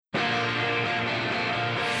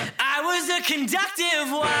a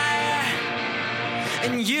conductive wire,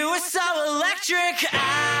 and you were so electric.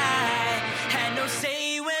 I had no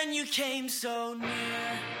say when you came so near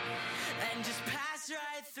and just passed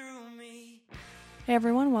right through me. Hey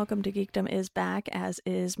everyone, welcome to Geekdom is Back, as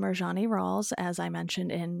is Marjani Rawls. As I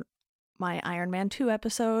mentioned in my Iron Man 2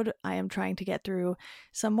 episode, I am trying to get through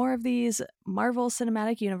some more of these Marvel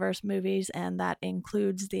Cinematic Universe movies, and that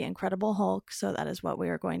includes The Incredible Hulk, so that is what we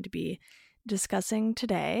are going to be discussing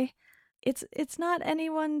today. It's not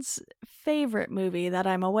anyone's favorite movie that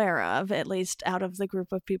I'm aware of, at least out of the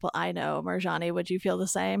group of people I know. Marjani, would you feel the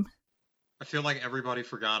same? I feel like everybody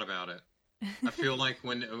forgot about it. I feel like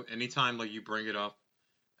anytime like you bring it up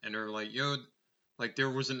and they're like, yo, like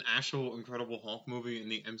there was an actual Incredible Hulk movie in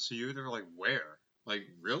the MCU, they're like, where? Like,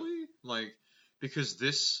 really? Like, because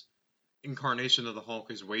this incarnation of the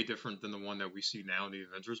Hulk is way different than the one that we see now in the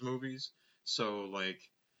Avengers movies. So like,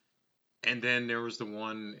 and then there was the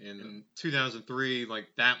one in 2003, like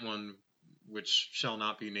that one, which shall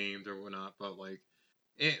not be named or whatnot, but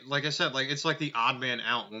like I said, like it's like the odd man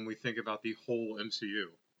out when we think about the whole MCU.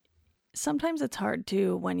 Sometimes it's hard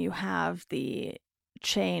too when you have the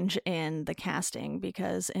change in the casting,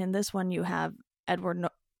 because in this one you have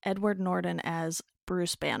Edward Norton as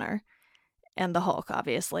Bruce Banner and the Hulk,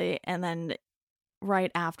 obviously, and then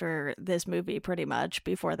right after this movie, pretty much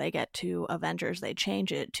before they get to Avengers, they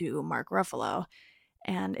change it to Mark Ruffalo.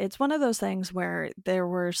 And it's one of those things where there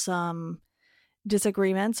were some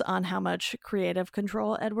disagreements on how much creative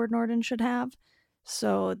control Edward Norton should have.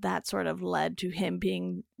 So that sort of led to him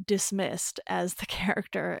being dismissed as the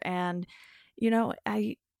character. And, you know,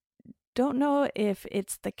 I don't know if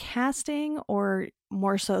it's the casting or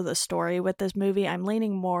more so the story with this movie. I'm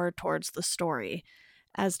leaning more towards the story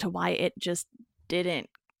as to why it just didn't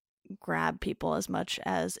grab people as much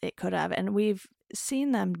as it could have. And we've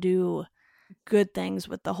seen them do good things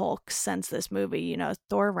with the Hulk since this movie. You know,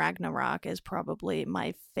 Thor Ragnarok is probably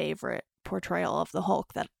my favorite portrayal of the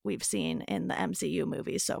Hulk that we've seen in the MCU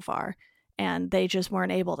movies so far. And they just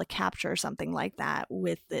weren't able to capture something like that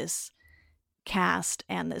with this cast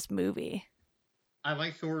and this movie. I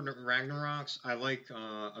like Thor Ragnaroks. I like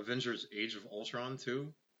Avengers Age of Ultron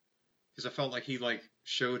too, because I felt like he like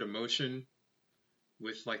showed emotion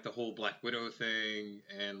with like the whole Black Widow thing,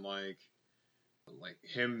 and like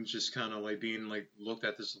him just kind of like being like looked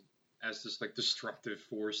at this as this like destructive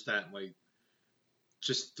force that like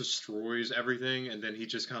just destroys everything, and then he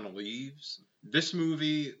just kind of leaves. This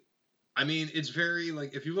movie, I mean, it's very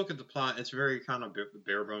like, if you look at the plot, it's very kind of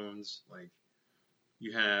bare bones. Like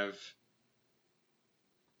you have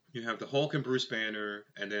the Hulk and Bruce Banner,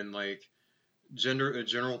 and then like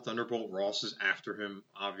General Thunderbolt Ross is after him,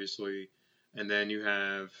 obviously. And then you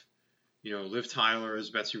have, you know, Liv Tyler as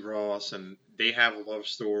Betsy Ross, and they have a love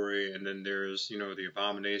story. And then there's, you know, the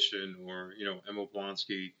Abomination, or, you know, Emma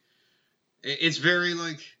Blonsky. It's very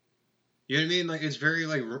like, you know what I mean? Like, it's very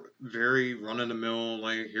like very run-of-the-mill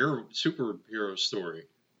like superhero story.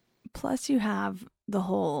 Plus you have the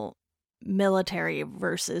whole military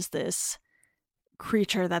versus this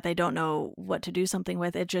creature that they don't know what to do something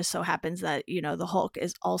with. It just so happens that, you know, the Hulk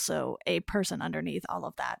is also a person underneath all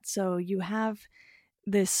of that. So you have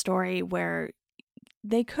this story where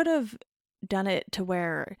they could have done it to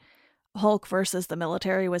where Hulk versus the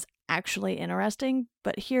military was actually interesting,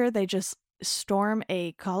 but here they just storm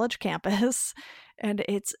a college campus and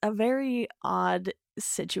it's a very odd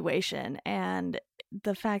situation. And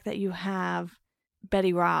the fact that you have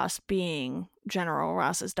Betty Ross being General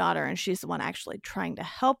Ross's daughter, and she's the one actually trying to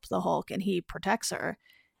help the Hulk, and he protects her,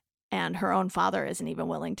 and her own father isn't even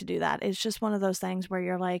willing to do that. It's just one of those things where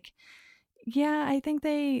you're like, yeah, I think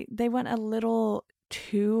they went a little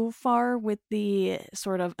too far with the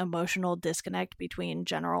sort of emotional disconnect between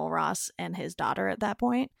General Ross and his daughter at that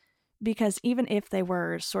point, because even if they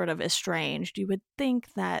were sort of estranged, you would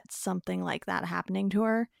think that something like that happening to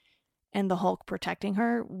her and the Hulk protecting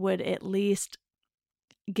her would at least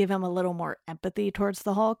give him a little more empathy towards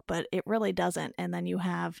the Hulk, but it really doesn't. And then you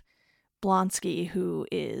have Blonsky, who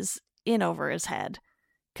is in over his head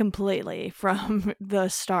completely from the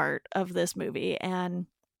start of this movie, and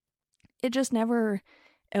it just never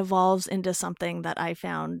evolves into something that I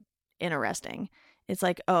found interesting. It's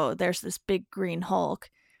like, oh, there's this big green Hulk,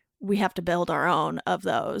 we have to build our own of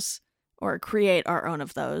those, or create our own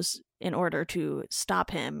of those in order to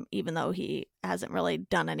stop him, even though he hasn't really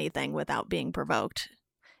done anything without being provoked.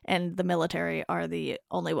 And the military are the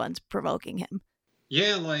only ones provoking him.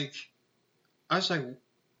 Yeah, like, I was like,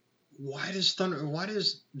 why does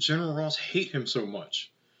General Ross hate him so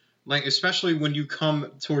much? Like, especially when you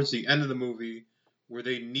come towards the end of the movie where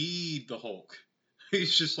they need the Hulk.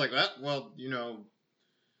 He's just like, well, you know,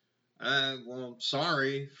 well,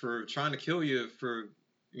 sorry for trying to kill you for,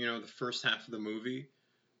 the first half of the movie.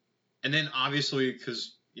 And then obviously,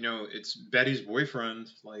 because, it's Betty's boyfriend,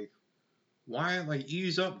 like, why, like,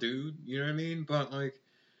 ease up, dude? You know what I mean? But, like,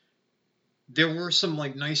 there were some,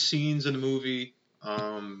 like, nice scenes in the movie,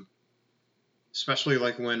 especially,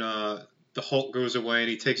 like, when, the Hulk goes away and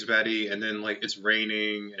he takes Betty, and then, like, it's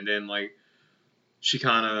raining, and then, like, she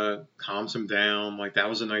kind of calms him down. Like, that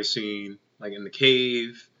was a nice scene, like, in the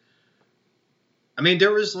cave. I mean,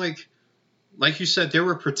 there was, like you said, there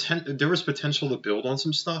was potential to build on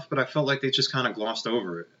some stuff, but I felt like they just kind of glossed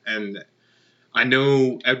over it. And I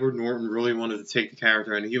know Edward Norton really wanted to take the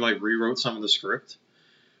character, and he, like, rewrote some of the script.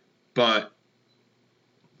 But,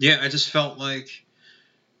 yeah, I just felt like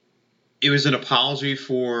it was an apology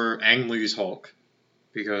for Ang Lee's Hulk.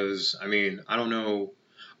 Because, I mean, I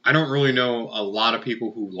don't really know a lot of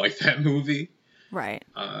people who like that movie. Right.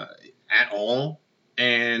 At all.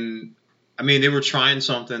 And, I mean, they were trying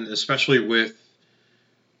something, especially with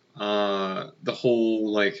the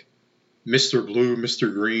whole, like, Mr. Blue,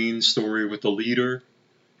 Mr. Green story with the leader.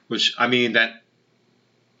 Which, I mean, that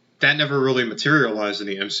never really materialized in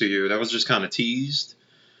the MCU. That was just kind of teased.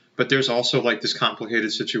 But there's also, like, this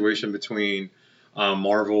complicated situation between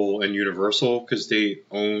Marvel and Universal, because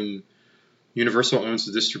Universal owns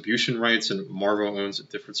the distribution rights and Marvel owns a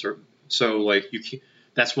different so, like,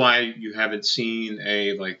 that's why you haven't seen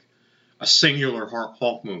a singular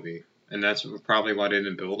Hulk movie, and that's probably why they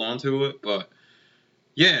didn't build onto it. But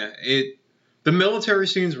yeah, the military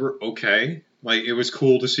scenes were okay. Like, it was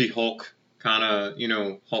cool to see Hulk kind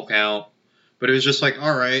of, Hulk out, but it was just like,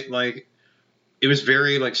 all right, like, it was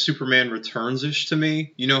very, like, Superman Returns-ish to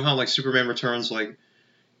me. You know how, like, Superman Returns, like,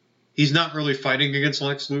 he's not really fighting against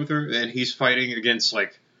Lex Luthor, and he's fighting against,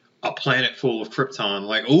 like, a planet full of Krypton.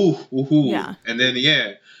 Like, ooh. Yeah. And then,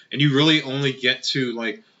 yeah. And you really only get to,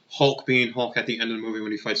 like, Hulk being Hulk at the end of the movie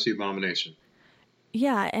when he fights the Abomination.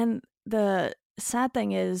 Yeah, and the sad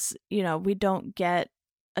thing is, we don't get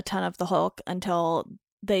a ton of the Hulk until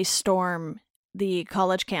they storm the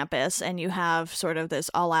college campus, and you have sort of this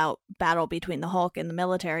all-out battle between the Hulk and the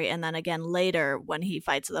military, and then again later when he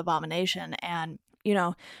fights the Abomination. And,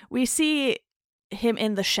 we see him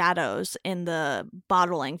in the shadows in the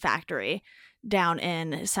bottling factory down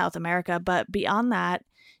in South America, but beyond that,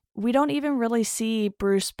 we don't even really see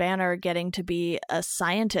Bruce Banner getting to be a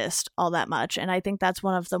scientist all that much. And I think that's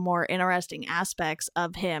one of the more interesting aspects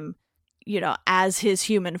of him, as his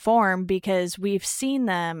human form, because we've seen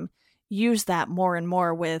them use that more and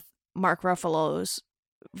more with Mark Ruffalo's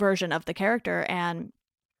version of the character. And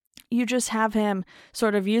you just have him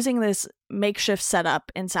sort of using this makeshift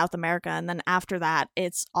setup in South America. And then after that,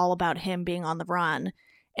 it's all about him being on the run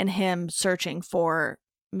and him searching for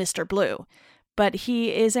Mr. Blue. But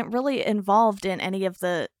he isn't really involved in any of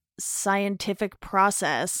the scientific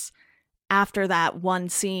process after that one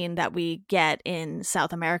scene that we get in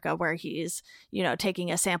South America where he's, taking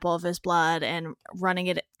a sample of his blood and running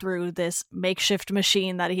it through this makeshift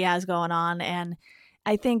machine that he has going on. And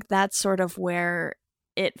I think that's sort of where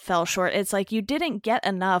it fell short. It's like you didn't get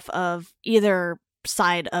enough of either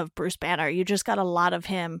side of Bruce Banner. You just got a lot of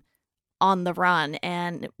him on the run.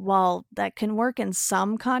 And while that can work in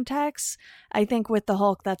some contexts, I think with the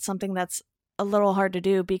Hulk, that's something that's a little hard to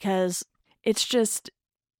do because it's just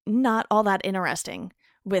not all that interesting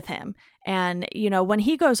with him. And, when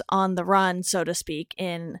he goes on the run, so to speak,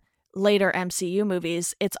 in later MCU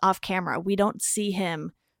movies, it's off camera. We don't see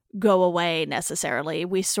him go away necessarily.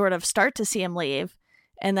 We sort of start to see him leave,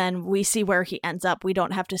 and then we see where he ends up. We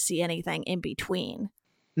don't have to see anything in between.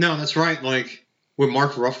 No, that's right. Like, with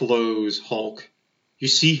Mark Ruffalo's Hulk, you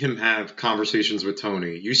see him have conversations with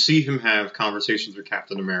Tony. You see him have conversations with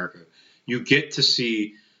Captain America. You get to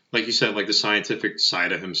see, like you said, like the scientific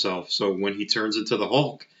side of himself. So when he turns into the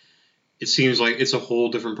Hulk, it seems like it's a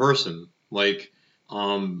whole different person. Like,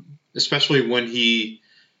 especially when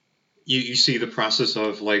you see the process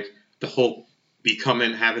of, like, the Hulk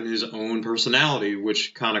having his own personality,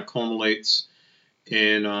 which kind of culminates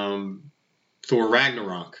in Thor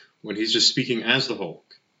Ragnarok, when he's just speaking as the Hulk.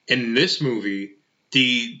 In this movie,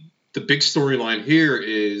 the big storyline here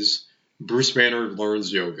is Bruce Banner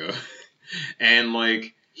learns yoga. And,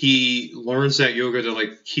 like, he learns that yoga to,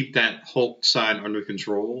 like, keep that Hulk side under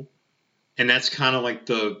control. And that's kind of like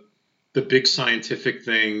the big scientific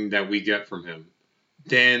thing that we get from him.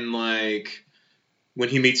 Then, like, when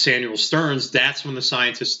he meets Samuel Stearns, that's when the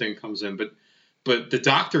scientist thing comes in. But the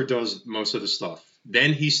Doctor does most of the stuff.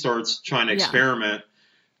 Then he starts trying to experiment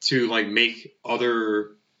to, like, make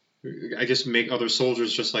other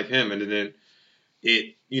soldiers just like him. And then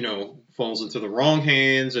it, falls into the wrong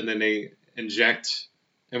hands, and then they inject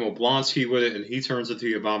and Blonsky with it, and he turns into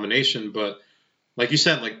the Abomination. But like you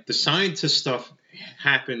said, like the scientist stuff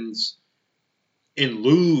happens in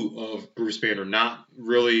lieu of Bruce Banner, not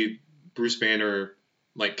really Bruce Banner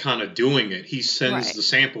like kind of doing it. He sends Right. the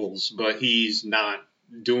samples, but he's not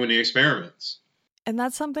doing the experiments. And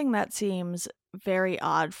that's something that seems very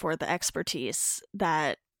odd for the expertise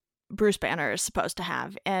that Bruce Banner is supposed to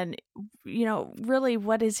have. And, you know, really,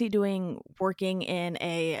 what is he doing working in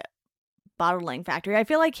a bottling factory? I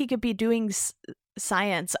feel like he could be doing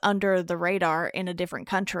science under the radar in a different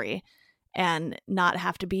country and not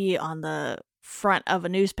have to be on the front of a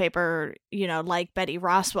newspaper, you know, like Betty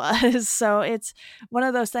Ross was. So it's one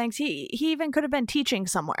of those things. He even could have been teaching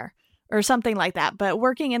somewhere or something like that. But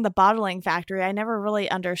working in the bottling factory, I never really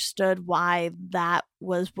understood why that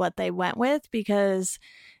was what they went with, because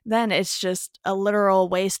then it's just a literal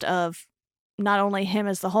waste of not only him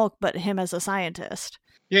as the Hulk, but him as a scientist.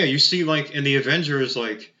 Yeah, you see, like, in the Avengers,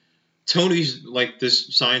 like, Tony's, like,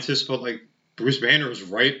 this scientist, but, like, Bruce Banner is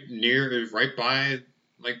right by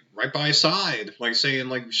his side, like, saying,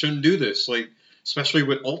 like, we shouldn't do this, like, especially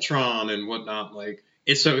with Ultron and whatnot, like,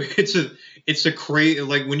 it's a crazy,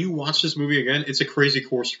 like, when you watch this movie again, it's a crazy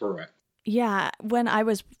course correct. Yeah, when I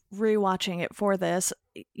was rewatching it for this,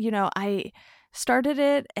 you know, I started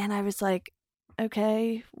it and I was like,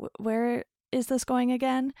 okay, where is this going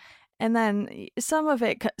again? And then some of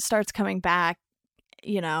it starts coming back,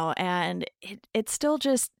 you know, and it still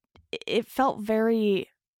just, it felt very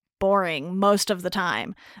boring most of the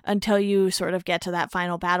time until you sort of get to that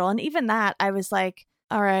final battle. And even that, I was like,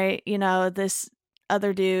 all right, you know, this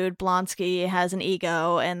other dude, Blonsky, has an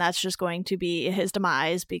ego, and that's just going to be his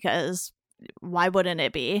demise, because why wouldn't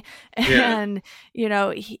it be? Yeah. And, you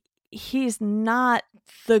know, he's not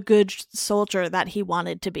the good soldier that he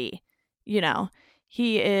wanted to be. You know,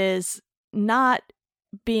 he is not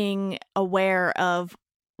being aware of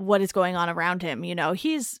what is going on around him. You know,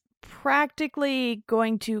 he's practically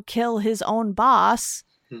going to kill his own boss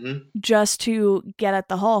just to get at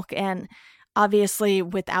the Hulk. And obviously,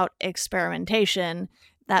 without experimentation,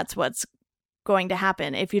 that's what's going to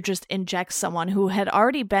happen if you just inject someone who had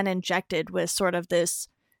already been injected with sort of this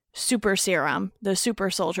super serum, the super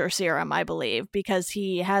soldier serum, I believe, because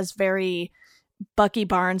he has very Bucky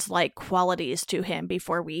Barnes-like qualities to him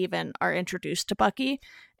before we even are introduced to Bucky.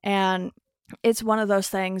 And it's one of those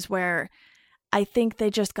things where I think they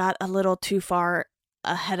just got a little too far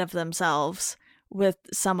ahead of themselves with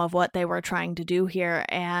some of what they were trying to do here.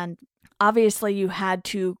 And obviously you had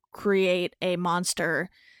to create a monster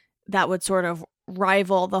that would sort of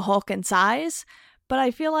rival the Hulk in size. But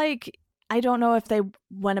I feel like, I don't know if they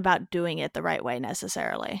went about doing it the right way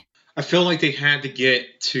necessarily. I feel like they had to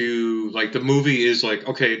get to, like, the movie is like,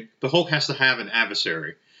 okay, the Hulk has to have an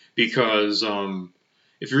adversary. Because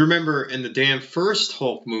if you remember in the damn first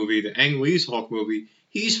Hulk movie, the Ang Lee's Hulk movie,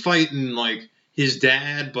 he's fighting, like, his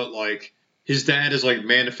dad, but, like, his dad is, like,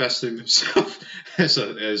 manifesting himself as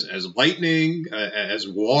lightning, as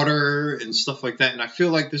water, and stuff like that. And I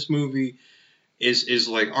feel like this movie is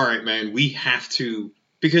like, all right, man, we have to...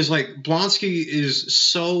 Because, like, Blonsky is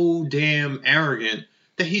so damn arrogant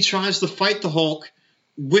that he tries to fight the Hulk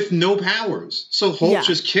with no powers. So Hulk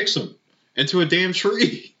just kicks him into a damn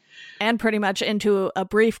tree. And pretty much into a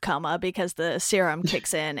brief coma, because the serum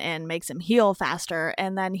kicks in and makes him heal faster.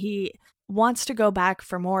 And then he wants to go back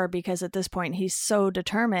for more, because at this point he's so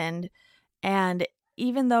determined. And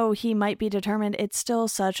even though he might be determined, it's still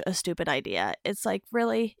such a stupid idea. It's like,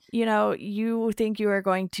 really? You know, you think you are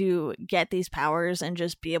going to get these powers and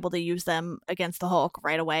just be able to use them against the Hulk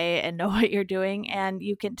right away and know what you're doing? And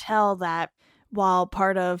you can tell that while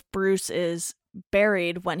part of Bruce is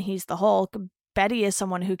buried when he's the Hulk, Betty is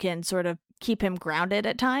someone who can sort of keep him grounded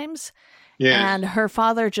at times. Yeah. And her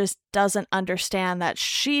father just doesn't understand that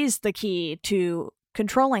she's the key to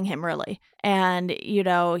controlling him, really. And, you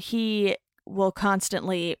know, he will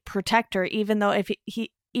constantly protect her, even though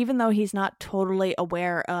even though he's not totally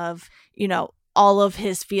aware of, you know, all of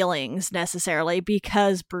his feelings necessarily,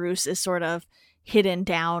 because Bruce is sort of hidden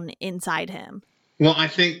down inside him. Well, I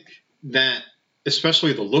think that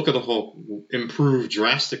especially the look of the Hulk improved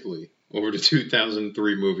drastically over the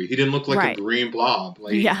 2003 movie. He didn't look like a green blob.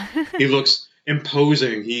 Like, he looks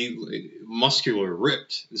imposing, muscular,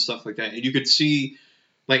 ripped, and stuff like that. And you could see,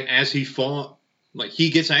 like, as he fought, like, he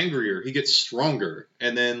gets angrier, he gets stronger.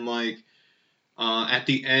 And then, like, at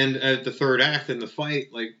the end, at the third act in the fight,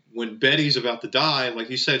 like, when Betty's about to die, like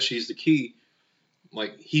you said, she's the key.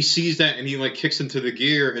 Like, he sees that and he, like, kicks into the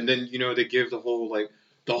gear. And then, you know, they give the whole, like,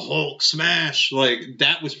 the Hulk smash. Like,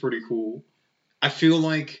 that was pretty cool. I feel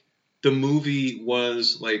like the movie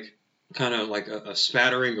was, like, kind of like a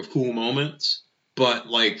spattering of cool moments. but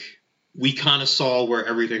like we kind of saw where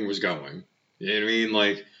everything was going. You know what I mean?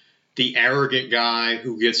 Like the arrogant guy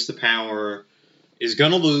who gets the power is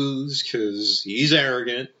gonna lose because he's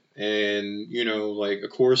arrogant, and like of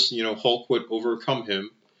course, Hulk would overcome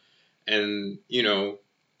him, and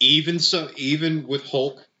even with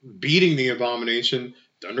Hulk beating the Abomination,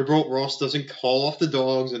 Thunderbolt Ross doesn't call off the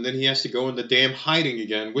dogs, and then he has to go into damn hiding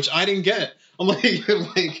again, which I didn't get. I'm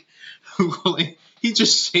like, like he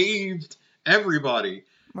just saved everybody,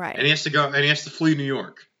 Right. and he has to go, and he has to flee New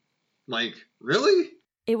York. Like, really?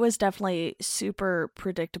 It was definitely super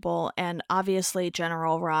predictable, and obviously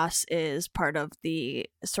General Ross is part of the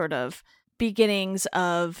sort of beginnings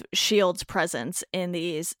of S.H.I.E.L.D.'s presence in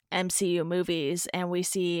these MCU movies, and we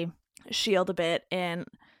see S.H.I.E.L.D. a bit in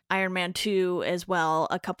Iron Man 2 as well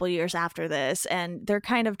a couple years after this, and they're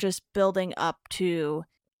kind of just building up to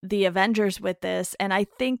the Avengers with this, and I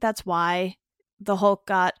think that's why the Hulk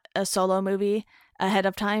got a solo movie ahead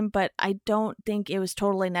of time, but I don't think it was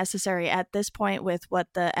totally necessary at this point with what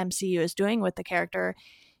the MCU is doing with the character.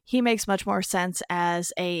 He makes much more sense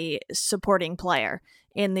as a supporting player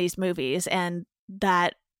in these movies, and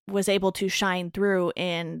that was able to shine through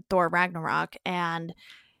in Thor Ragnarok. And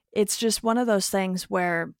it's just one of those things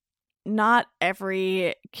where not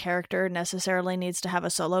every character necessarily needs to have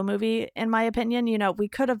a solo movie, in my opinion. We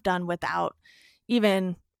could have done without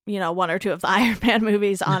even one or two of the Iron Man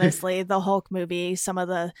movies, honestly, the Hulk movie, some of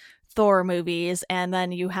the Thor movies, and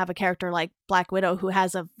then you have a character like Black Widow who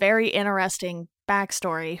has a very interesting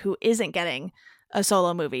backstory who isn't getting a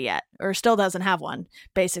solo movie yet, or still doesn't have one,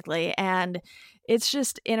 basically. And it's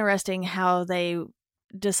just interesting how they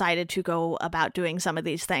decided to go about doing some of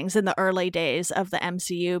these things in the early days of the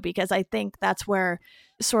MCU, because I think that's where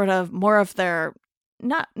sort of more of their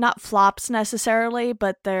not flops necessarily,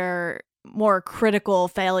 but their more critical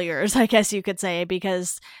failures, I guess you could say,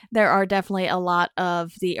 because there are definitely a lot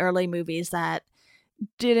of the early movies that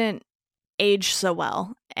didn't age so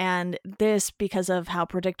well. And this, because of how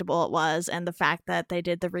predictable it was and the fact that they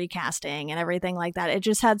did the recasting and everything like that, it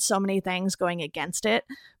just had so many things going against it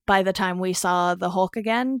by the time we saw the Hulk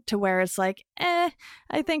again, to where it's like, I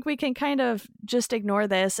think we can kind of just ignore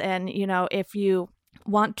this. And, if you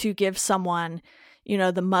want to give someone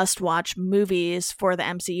the must-watch movies for the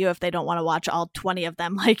MCU, if they don't want to watch all 20 of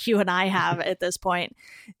them like you and I have at this point,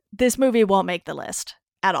 this movie won't make the list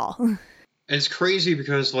at all. And it's crazy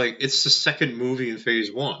because, like, it's the second movie in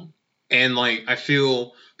Phase 1. And, like, I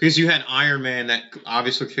feel, because you had Iron Man that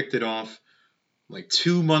obviously kicked it off, like,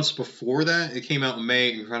 2 months before that. It came out in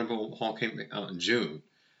May. Incredible Hulk came out in June.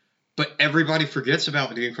 But everybody forgets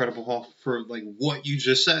about the Incredible Hulk for, like, what you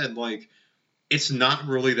just said. Like, it's not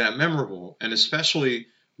really that memorable. And especially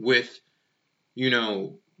with,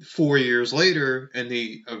 4 years later and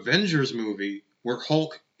the Avengers movie where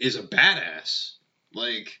Hulk is a badass.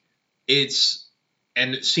 Like,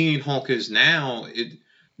 and seeing Hulk is now,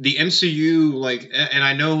 the MCU, like, and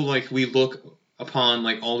I know, like, we look upon,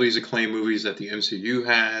 like, all these acclaimed movies that the MCU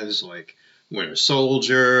has, like Winter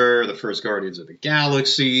Soldier, the first Guardians of the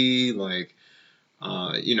Galaxy, like,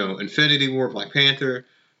 Infinity War, Black Panther.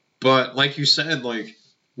 But like you said, like,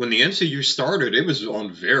 when the MCU started, it was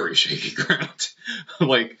on very shaky ground.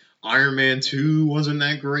 Like, Iron Man 2 wasn't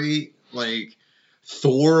that great. Like,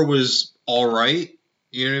 Thor was all right.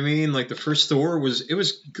 You know what I mean? Like, the first Thor was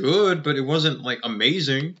good, but it wasn't, like,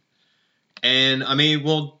 amazing. And, I mean,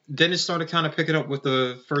 well, then it started kind of picking up with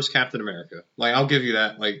the first Captain America. Like, I'll give you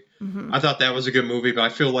that. Like, I thought that was a good movie, but I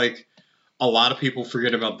feel like a lot of people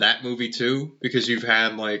forget about that movie, too, because you've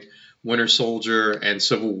had, like, Winter Soldier and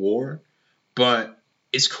Civil War. But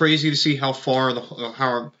it's crazy to see how far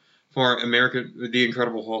America, the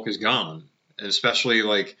Incredible Hulk, has gone. And especially,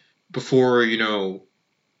 like, before,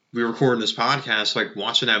 we were recording this podcast, like,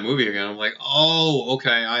 watching that movie again, I'm like, oh,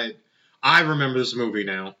 okay, I remember this movie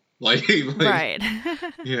now. Like right.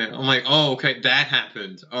 Yeah, I'm like, oh, okay, that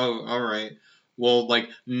happened. Oh, all right. Well, like,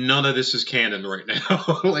 none of this is canon right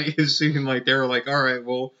now. Like, it seemed like they were like, all right,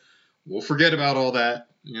 well, we'll forget about all that,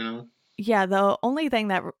 Yeah, the only thing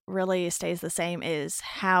that really stays the same is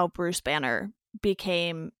how Bruce Banner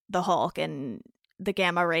became the Hulk and the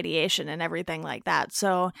gamma radiation and everything like that.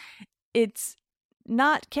 So it's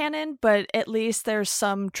not canon, but at least there's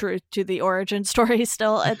some truth to the origin story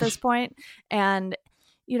still at this point. And,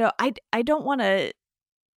 I don't want to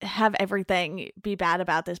have everything be bad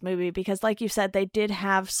about this movie, because like you said, they did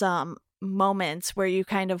have some moments where you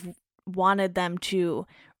kind of wanted them to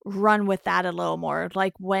run with that a little more,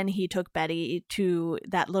 like when he took Betty to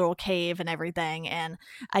that little cave and everything, and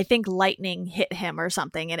I think lightning hit him or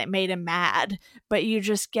something and it made him mad, but you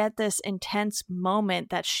just get this intense moment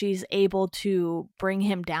that she's able to bring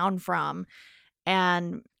him down from,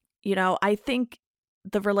 And, you know, I think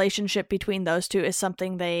the relationship between those two is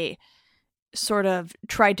something they sort of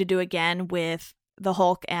tried to do again with the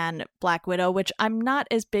Hulk and Black Widow, which I'm not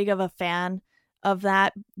as big of a fan of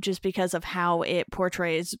that just because of how it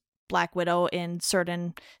portrays Black Widow in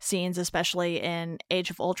certain scenes, especially in Age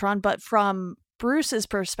of Ultron. But from Bruce's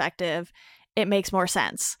perspective, it makes more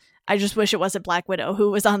sense. I just wish it wasn't Black Widow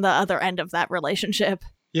who was on the other end of that relationship.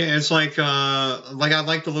 Yeah, it's like I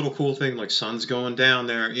like the little cool thing, like sun's going down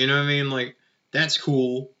there. You know what I mean? Like that's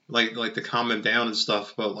cool. Like to calm him down and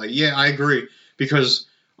stuff. But like, yeah, I agree because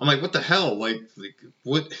I'm like, what the hell? Like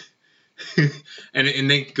what? and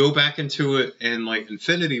they go back into it in like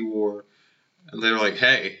Infinity War, and they're like,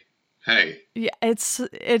 hey. Yeah, it's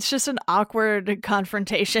just an awkward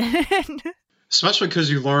confrontation. Especially because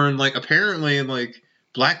you learn, like, apparently, like,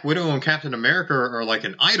 Black Widow and Captain America are like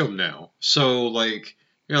an item now. So, like,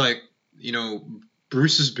 you're like, you know,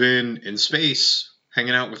 Bruce has been in space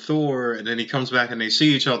hanging out with Thor, and then he comes back and they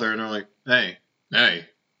see each other, and they're like, hey.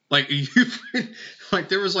 Like, like,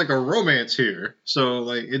 there was, like, a romance here. So,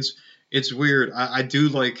 like, it's weird. I do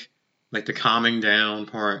like the calming down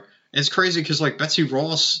part. And it's crazy because, like, Betsy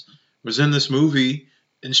Ross was in this movie,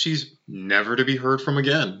 and she's never to be heard from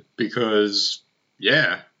again because,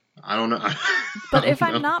 yeah, I don't know. But if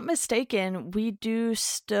I'm not mistaken, we do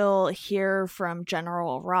still hear from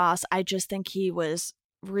General Ross. I just think he was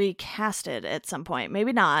recasted at some point.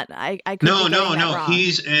 Maybe not. I could no. wrong.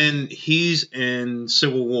 He's in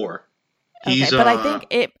Civil War. Okay, but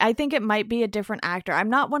I think it might be a different actor. I'm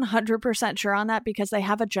not 100% sure on that because they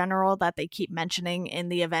have a general that they keep mentioning in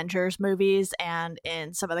the Avengers movies and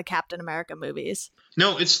in some of the Captain America movies.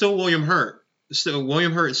 No, it's still William Hurt.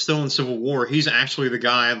 William Hurt is still in Civil War. He's actually the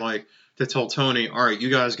guy like that told Tony, "All right, you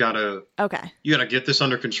guys gotta get this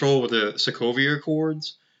under control with the Sokovia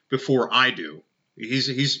Accords before I do."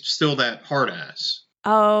 He's still that hard ass.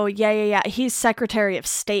 Oh, yeah. He's Secretary of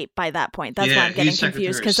State by that point. That's why I'm getting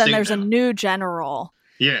confused, because then there's a new general.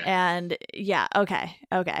 Yeah. And, yeah, okay.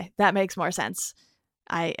 That makes more sense.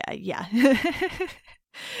 Yeah.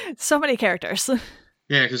 So many characters.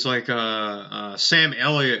 Yeah, because, like, Sam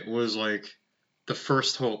Elliott was, like, the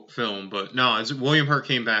first Hulk film, but no, William Hurt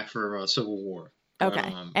came back for Civil War.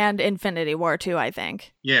 Okay. And Infinity War, too, I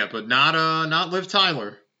think. Yeah, but not Liv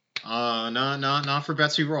Tyler. Not for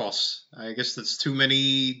Betsy Ross. I guess that's too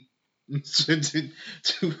many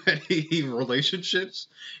relationships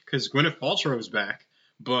because Gwyneth Paltrow's back.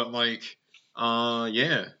 But like,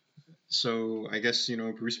 yeah. So I guess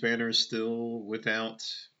Bruce Banner is still without.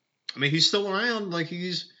 I mean, he's still around. Like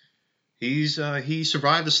he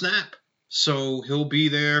survived the snap, so he'll be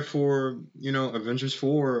there for Avengers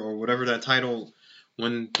 4 or whatever that title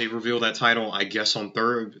when they reveal that title. I guess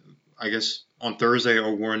on Thursday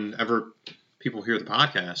or whenever people hear the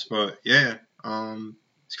podcast. But yeah,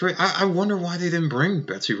 it's great. I wonder why they didn't bring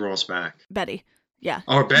Betsy Ross back. Betty, yeah.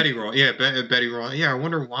 Or Betty Ross, yeah, Betty Ross. Yeah, I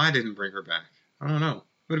wonder why they didn't bring her back. I don't know.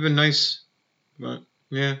 Would have been nice, but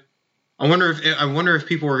yeah. I wonder if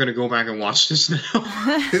people are gonna go back and watch this now.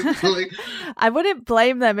 Like, I wouldn't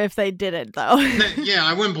blame them if they didn't, though. Yeah,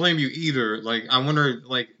 I wouldn't blame you either. Like, I wonder,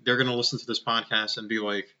 like, they're gonna listen to this podcast and be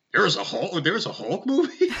like, There was a Hulk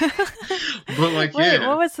movie? But like, wait, yeah.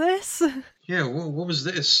 What was this? Yeah, what was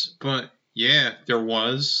this? But yeah, there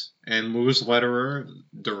was. And Louis Lederer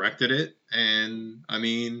directed it. And I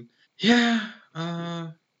mean, yeah.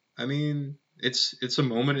 I mean, it's a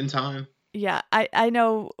moment in time. Yeah, I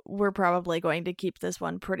know we're probably going to keep this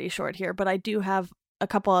one pretty short here, but I do have a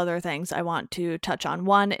couple other things I want to touch on.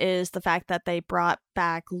 One is the fact that they brought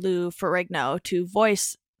back Lou Ferrigno to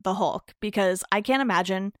voice the Hulk, because I can't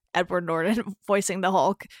imagine Edward Norton voicing the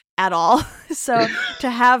Hulk at all. So to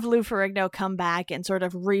have Lou Ferrigno come back and sort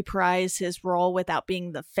of reprise his role without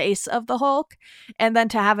being the face of the Hulk, and then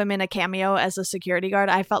to have him in a cameo as a security guard,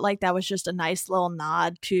 I felt like that was just a nice little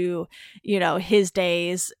nod to, his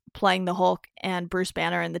days playing the Hulk and Bruce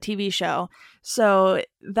Banner in the TV show. So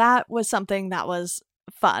that was something that was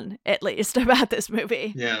fun, at least, about this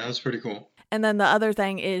movie. Yeah, that was pretty cool. And then the other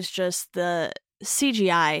thing is just the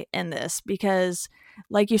CGI in this, because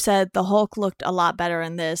like you said, the Hulk looked a lot better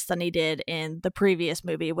in this than he did in the previous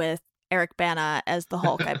movie with Eric Bana as the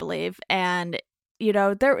Hulk, I believe. And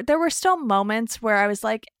there were still moments where I was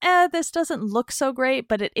like, this doesn't look so great,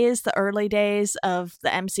 but it is the early days of the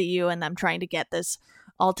MCU and them trying to get this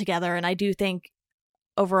all together. And I do think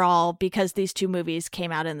overall, because these two movies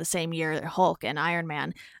came out in the same year, Hulk and Iron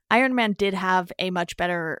Man did have a much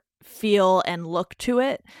better feel and look to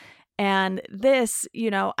it. And this,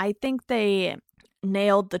 I think they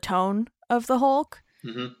nailed the tone of the Hulk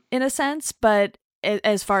in a sense, but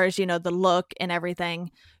as far as, the look and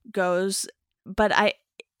everything goes, but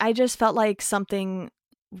I just felt like something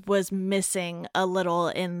was missing a little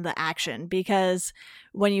in the action, because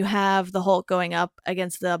when you have the Hulk going up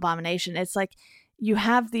against the Abomination, it's like you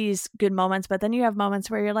have these good moments, but then you have moments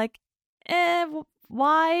where you're like,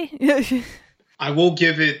 why? I will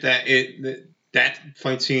give it that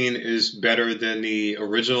fight scene is better than the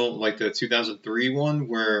original, like the 2003 one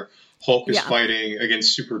where Hulk is fighting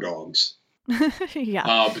against super dogs.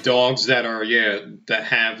 Dogs that are that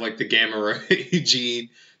have like the gamma ray gene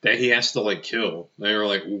that he has to like kill. They were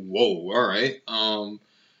like, whoa, all right.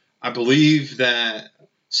 I believe that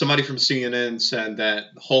somebody from CNN said that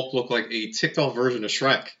Hulk looked like a ticked off version of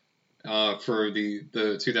Shrek for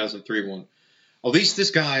the 2003 one. At least this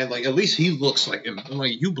guy, like, at least he looks like him.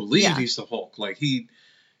 Like, you believe he's the Hulk. Like, you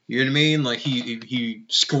know what I mean? Like, he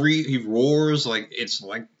screams, he roars, like, it's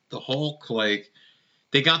like the Hulk. Like,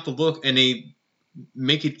 they got the look, and they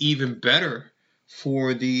make it even better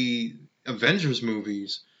for the Avengers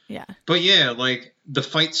movies. Yeah. But yeah, like, the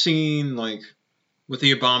fight scene, like, with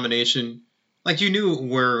the Abomination, like, you knew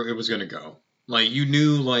where it was going to go. Like, you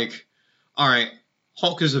knew, like, all right,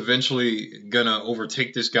 Hulk is eventually going to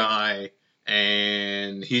overtake this guy,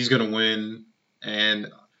 and he's going to win. And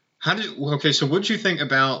so what did you think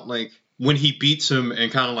about, like, when he beats him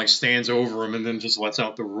and kind of, like, stands over him and then just lets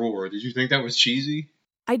out the roar? Did you think that was cheesy?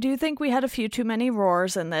 I do think we had a few too many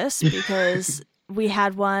roars in this, because we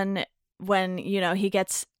had one when, you know, he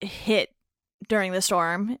gets hit during the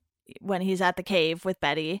storm when he's at the cave with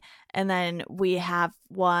Betty. And then we have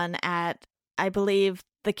one at, I believe,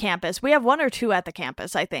 the campus. We have one or two at the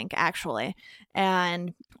campus, I think, actually.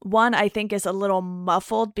 And one, I think, is a little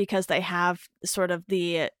muffled because they have sort of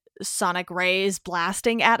the sonic rays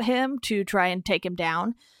blasting at him to try and take him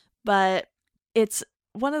down. But it's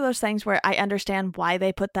one of those things where I understand why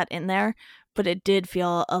they put that in there, but it did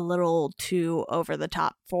feel a little too over the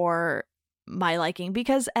top for my liking,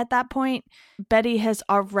 because at that point, Betty has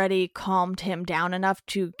already calmed him down enough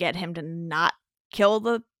to get him to not kill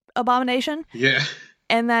the Abomination. Yeah.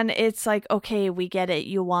 And then it's like, okay, we get it.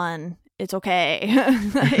 You won. It's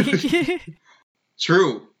okay.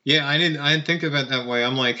 True. Yeah, I didn't think of it that way.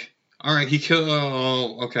 I'm like, all right, he killed.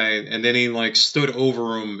 Oh, okay. And then he like stood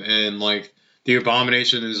over him, and like the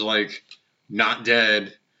Abomination is like not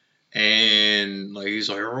dead, and like he's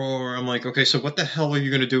like, roar. I'm like, okay, so what the hell are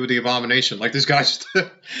you gonna do with the Abomination? Like this guy's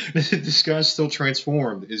still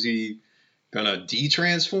transformed. Is he gonna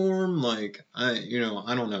de-transform? Like I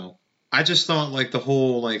don't know. I just thought like the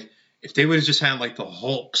whole like if they would have just had like the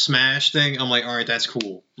Hulk smash thing, I'm like, all right, that's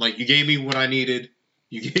cool. Like you gave me what I needed.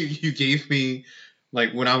 You gave me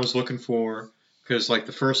like what I was looking for, because like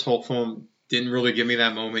the first Hulk film didn't really give me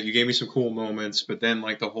that moment. You gave me some cool moments, but then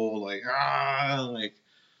like the whole like like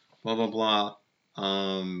blah blah blah.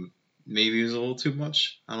 Maybe it was a little too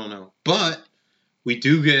much. I don't know, but we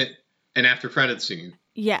do get an after credit scene.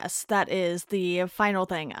 Yes, that is the final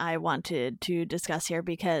thing I wanted to discuss here,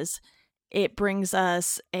 because it brings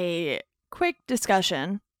us a quick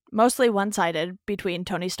discussion, mostly one-sided, between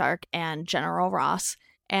Tony Stark and General Ross.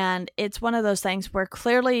 And it's one of those things where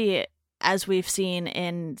clearly, as we've seen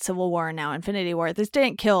in Civil War and now Infinity War, this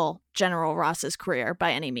didn't kill General Ross's career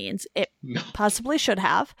by any means. It possibly should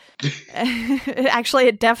have. Actually,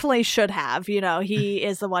 it definitely should have. You know, he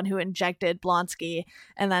is the one who injected Blonsky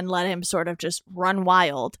and then let him sort of just run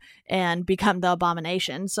wild and become the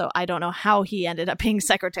Abomination. So I don't know how he ended up being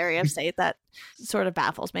Secretary of State. That sort of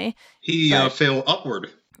baffles me. He fell upward.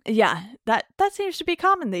 Yeah, that seems to be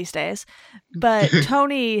common these days. But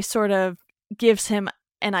Tony sort of gives him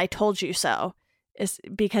an "I told you so," is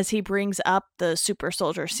because he brings up the super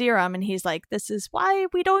soldier serum, and he's like, this is why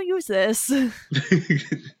we don't use this.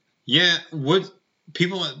 Yeah, what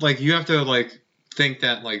people like, you have to like think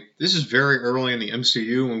that like this is very early in the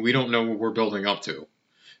MCU and we don't know what we're building up to.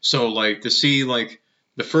 So like to see like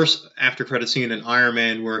the first after credit scene in Iron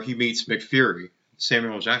Man where he meets McFury,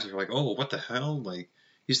 Samuel L. Jackson, you're like, oh, what the hell? Like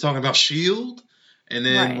he's talking about S.H.I.E.L.D. And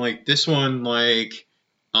then like this one, like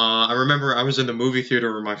I remember I was in the movie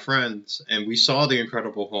theater with my friends and we saw The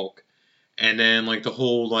Incredible Hulk. And then like the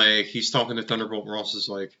whole like he's talking to Thunderbolt Ross is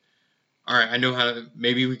like, all right, I know how to,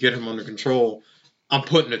 maybe we get him under control. I'm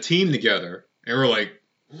putting a team together. And we're like,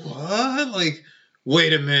 what? Like,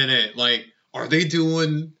 wait a minute. Like, are they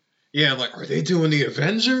doing the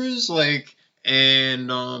Avengers? Like, and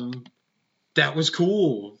that was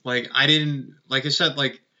cool. Like, like I said,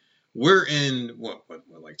 like, we're in, what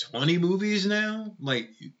like 20 movies now? Like,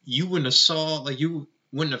 you wouldn't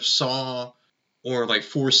have saw or like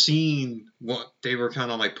foreseen what they were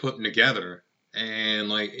kind of like putting together. And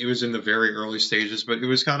like it was in the very early stages, but it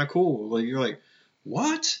was kind of cool. Like you're like,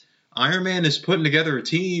 what? Iron Man is putting together a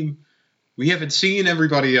team we haven't seen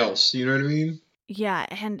everybody else. You know what I mean? Yeah,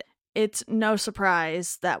 and it's no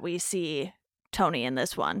surprise that we see Tony in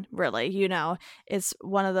this one, really. It's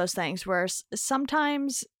one of those things where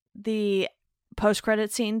sometimes the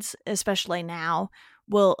post-credit scenes, especially now,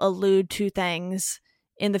 will allude to things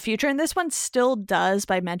in the future. And this one still does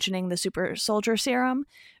by mentioning the super soldier serum,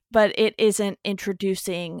 but it isn't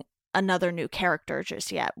introducing another new character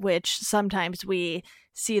just yet, which sometimes we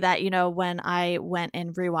see that, when I went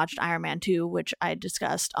and rewatched Iron Man 2, which I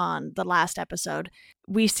discussed on the last episode,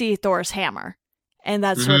 we see Thor's hammer. And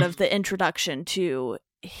that's sort of the introduction to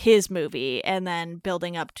his movie and then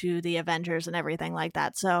building up to the Avengers and everything like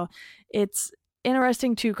that. So it's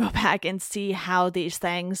interesting to go back and see how these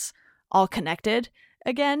things all connected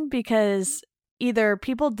again, because either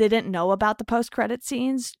people didn't know about the post-credit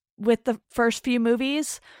scenes with the first few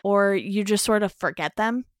movies, or you just sort of forget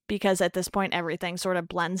them because at this point everything sort of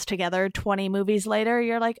blends together. 20 movies later,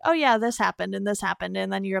 you're like, oh yeah, this happened and this happened,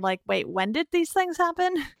 and then you're like, wait, when did these things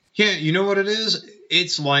happen? Yeah, you know what it is?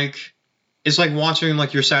 It's like watching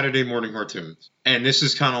like your Saturday morning cartoons. And this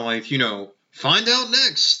is kind of like, find out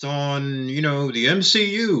next on, the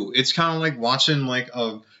MCU. It's kind of like watching like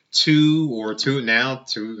a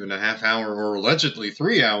 2.5 hour or allegedly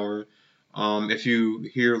 3 hour. If you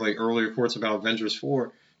hear like early reports about Avengers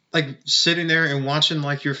 4, like sitting there and watching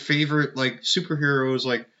like your favorite like superheroes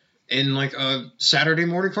like in like a Saturday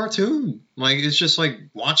morning cartoon. Like it's just like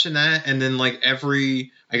watching that, and then like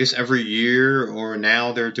every year, or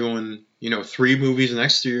now they're doing 3 movies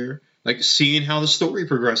next year, like seeing how the story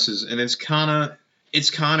progresses. And it's kind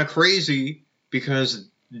of crazy because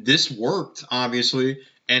this worked obviously,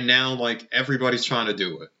 and now like everybody's trying to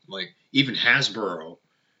do it. Like even Hasbro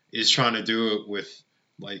is trying to do it with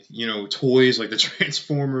like toys like the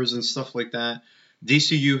Transformers and stuff like that.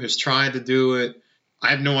 DCU has tried to do it. I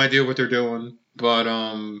have no idea what they're doing, but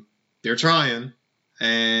they're trying.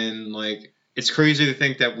 And like it's crazy to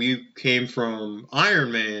think that we came from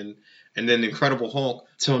Iron Man and then Incredible Hulk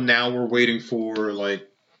till now we're waiting for like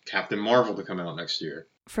Captain Marvel to come out next year.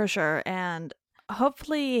 For sure. And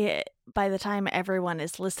hopefully by the time everyone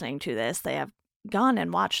is listening to this, they have gone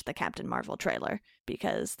and watched the Captain Marvel trailer,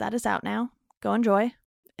 because that is out now. Go enjoy.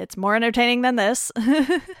 It's more entertaining than this.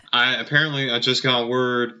 I just got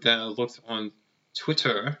word that I looked on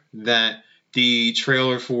Twitter that the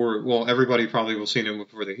trailer for, well, everybody probably will see it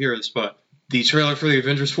before they hear this, but the trailer for the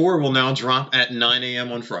Avengers 4 will now drop at 9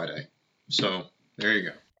 a.m. on Friday. So there you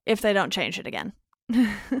go. If they don't change it again.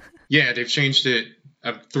 Yeah, they've changed it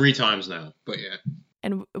 3 times now, but yeah.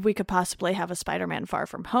 And we could possibly have a Spider-Man Far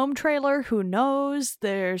From Home trailer. Who knows?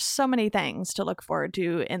 There's so many things to look forward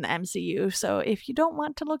to in the MCU. So if you don't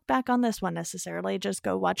want to look back on this one necessarily, just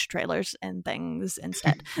go watch trailers and things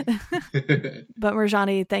instead. But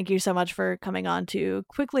Mirjani, thank you so much for coming on to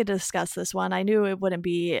quickly discuss this one. I knew it wouldn't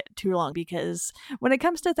be too long because when it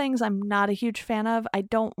comes to things I'm not a huge fan of, I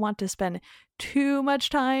don't want to spend too much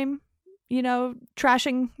time,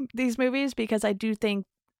 trashing these movies, because I do think,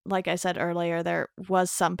 like I said earlier, there was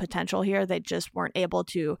some potential here. They just weren't able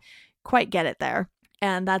to quite get it there.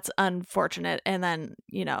 And that's unfortunate. And then,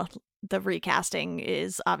 the recasting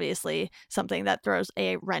is obviously something that throws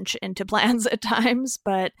a wrench into plans at times,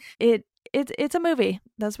 but it's a movie.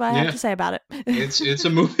 That's what I have to say about it. It's a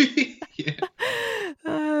movie. Yeah.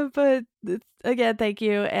 But again, thank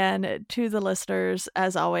you. And to the listeners,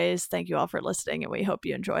 as always, thank you all for listening, and we hope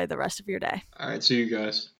you enjoy the rest of your day. All right. See you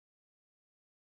guys.